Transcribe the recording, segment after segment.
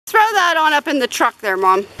Throw that on up in the truck there,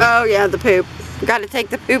 Mom. Oh yeah, the poop. Got to take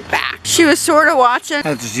the poop back. She was sort of watching.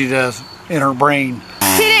 That's what she does in her brain.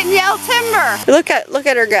 She didn't yell timber. Look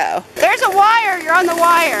at her go. There's a wire. You're on the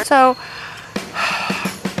wire. So.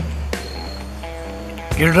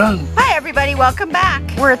 Get her done. Hi everybody, welcome back.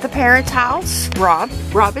 We're at the parents' house. Rob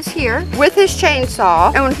is here with his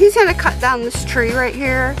chainsaw, and he's gonna cut down this tree right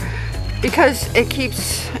here because it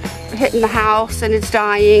keeps hitting the house and it's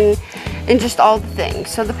dying and just all the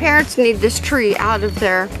things. So the parents need this tree out of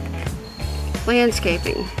their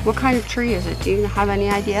landscaping. What kind of tree is it? Do you have any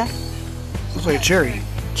idea? Looks like a cherry.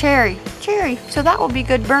 Cherry. So that will be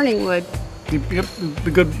good burning wood. Yep,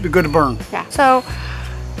 be good to burn. Yeah. So.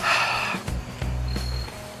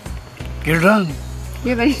 Get her done.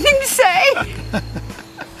 You have anything to say?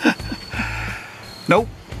 Nope.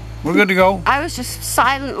 We're good to go. I was just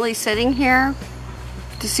silently sitting here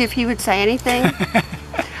to see if he would say anything.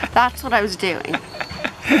 That's what I was doing.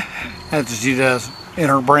 That's what she does in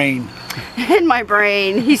her brain. In my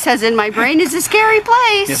brain. He says in my brain is a scary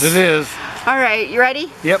place. Yes, it is. All right, you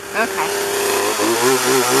ready? Yep. Okay.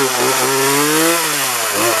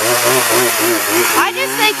 I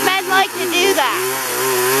just think men like to do that.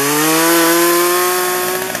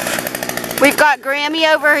 We've got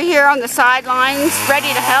Grammy over here on the sidelines, ready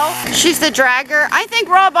to help. She's the dragger. I think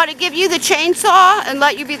Rob ought to give you the chainsaw and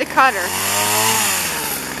let you be the cutter.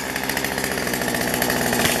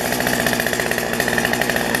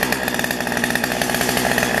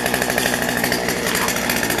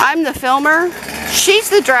 I'm the filmer. She's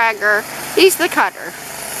the dragger. He's the cutter.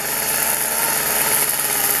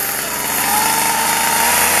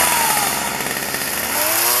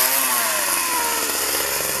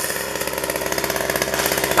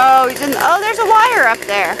 Oh, there's a wire up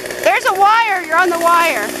there. There's a wire, you're on the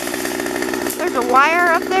wire. There's a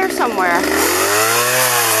wire up there somewhere.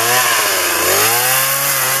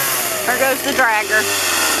 There goes the dragger.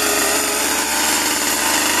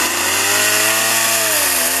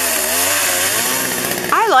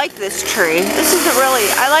 I like this tree. This is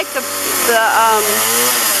I like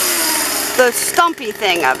the stumpy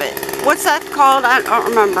thing of it. What's that called? I don't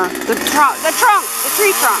remember. The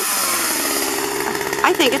tree trunk.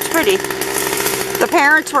 I think it's pretty. The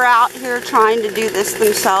parents were out here trying to do this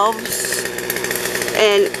themselves,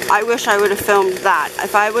 and I wish I would have filmed that.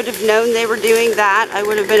 If I would have known they were doing that, I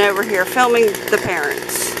would have been over here filming the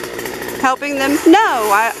parents. Helping them? No,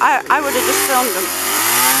 I would have just filmed them.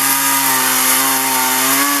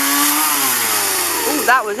 Ooh,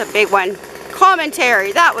 that was a big one.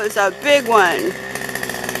 Commentary, that was a big one.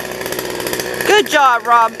 Good job,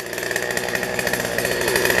 Rob.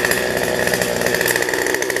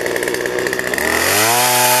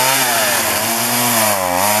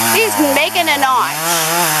 He's making a notch.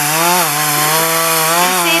 You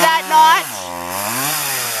see that notch?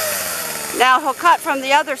 Now he'll cut from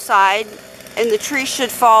the other side and the tree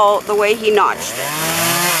should fall the way he notched it.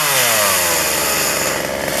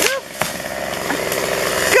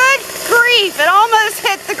 Good grief, it almost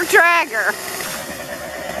hit the dragger.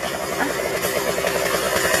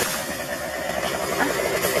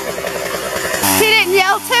 He didn't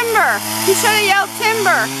yell timber. He should have yelled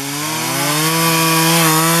timber.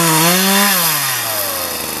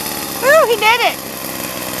 Ooh, he did it.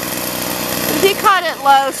 He cut it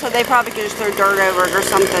low, so they probably could just throw dirt over it or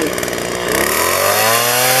something.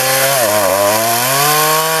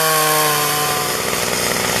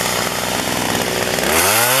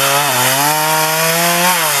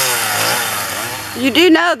 You do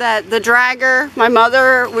know that the dragger, my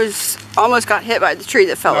mother almost got hit by the tree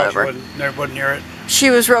that fell over. She wasn't near it. She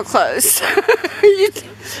was real close. I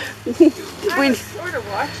was sort of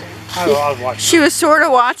watching. I was watching. She was sort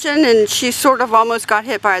of watching, and she sort of almost got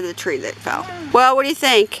hit by the tree that fell. Well, what do you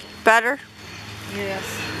think? Better? Yes.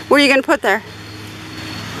 What are you going to put there?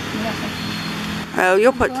 Nothing. Oh,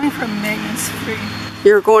 you'll put... Going for maintenance free.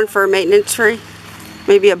 You're going for a maintenance free?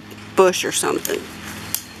 Maybe a bush or something.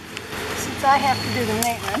 Since I have to do the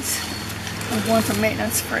maintenance, I'm going for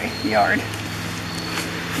maintenance free yard.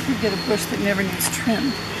 You could get a bush that never needs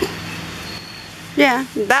trim. Yeah,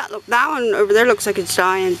 that one over there looks like it's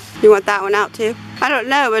dying. You want that one out too? I don't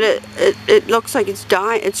know, but it looks like it's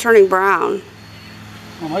dying. It's turning brown.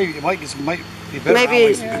 Well, maybe it might be better.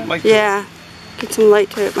 Maybe, Yeah. Get some light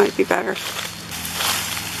to it, might be better.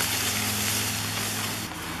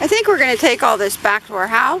 I think we're going to take all this back to our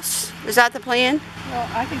house. Is that the plan? Well,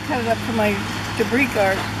 I can cut it up for my debris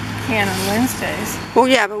guard can on Wednesdays. Well,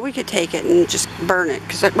 yeah, but we could take it and just burn it,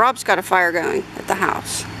 because Rob's got a fire going at the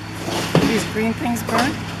house. These green things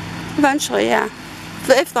burn? Eventually, yeah.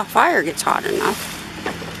 If the fire gets hot enough.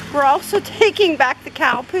 We're also taking back the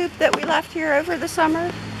cow poop that we left here over the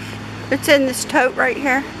summer. It's in this tote right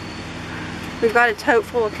here. We've got a tote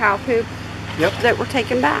full of cow poop that we're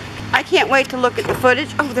taking back. I can't wait to look at the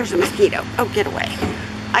footage. Oh, there's a mosquito. Oh, get away.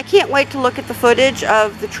 I can't wait to look at the footage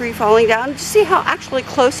of the tree falling down to see how actually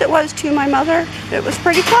close it was to my mother. It was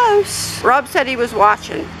pretty close. Rob said he was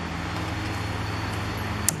watching.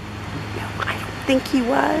 No, I don't think he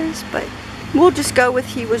was, but we'll just go with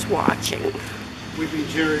he was watching. Weeping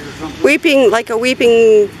cherry or something? Weeping, like a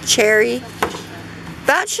weeping cherry.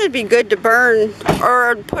 That should be good to burn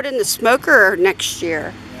or put in the smoker next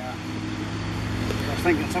year. Yeah. I was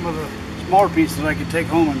thinking some of the smaller pieces I could take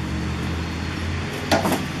home and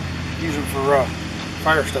use them for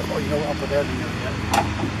fire stuff. Oh, you know what? I'll put that in there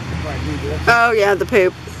yet. Oh yeah, the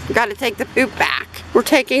poop. We got to take the poop back. We're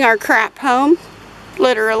taking our crap home,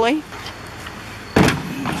 literally.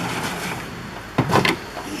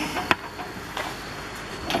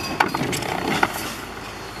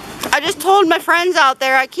 I just told my friends out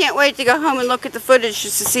there I can't wait to go home and look at the footage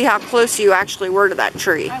just to see how close you actually were to that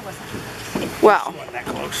tree. I wasn't. Well, I wasn't that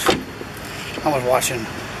close. I was watching.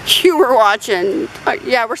 you were watching.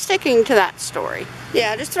 Yeah, we're sticking to that story.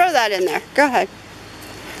 Yeah, just throw that in there. Go ahead.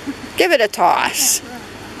 Give it a toss.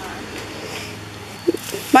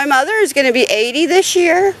 My mother is going to be 80 this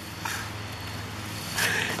year.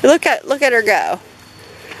 Look at her go.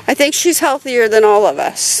 I think she's healthier than all of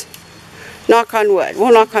us. Knock on wood.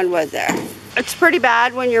 We'll knock on wood there. It's pretty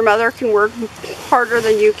bad when your mother can work harder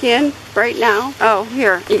than you can right now. Oh,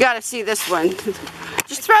 here. You got to see this one.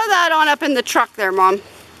 Just throw that on up in the truck there, Mom.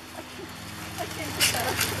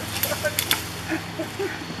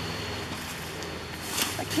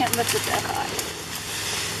 I can't lift it that high.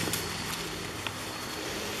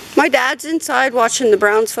 My dad's inside watching the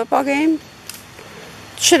Browns football game.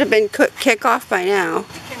 Should have been kickoff by now. You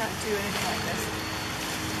cannot do anything like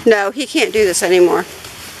this. No, he can't do this anymore.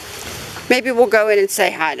 Maybe we'll go in and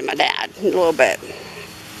say hi to my dad in a little bit.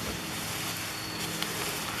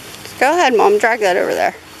 Go ahead, Mom. Drag that over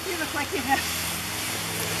there. You look like you have...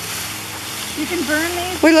 You can burn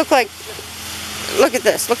these? We look like... Look at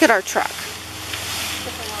this. Look at our truck.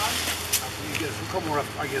 With the log? You get a couple more up.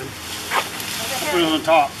 I get them. Are they Put it heavy? on the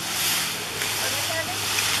top. Are they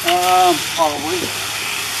heavy? Probably.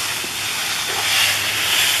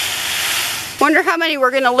 Wonder how many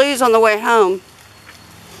we're going to lose on the way home.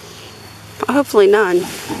 Hopefully none.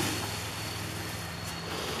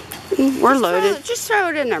 We're loaded. Just throw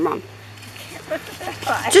it in there, Mom.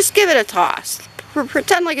 Just give it a toss.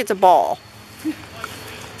 Pretend like it's a ball.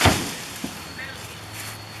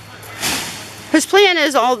 His plan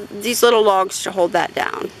is all these little logs to hold that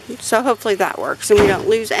down. So hopefully that works and we don't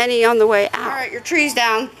lose any on the way out. Alright, your tree's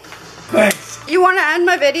down. Thanks. You want to end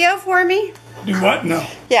my video for me? Do what? No.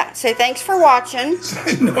 Yeah, say thanks for watching.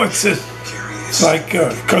 No, it's like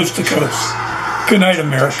coast to coast. Good night,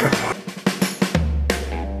 America.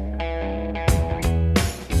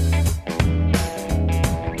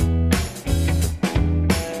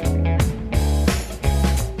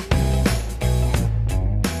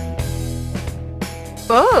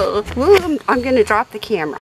 Oh, I'm going to drop the camera.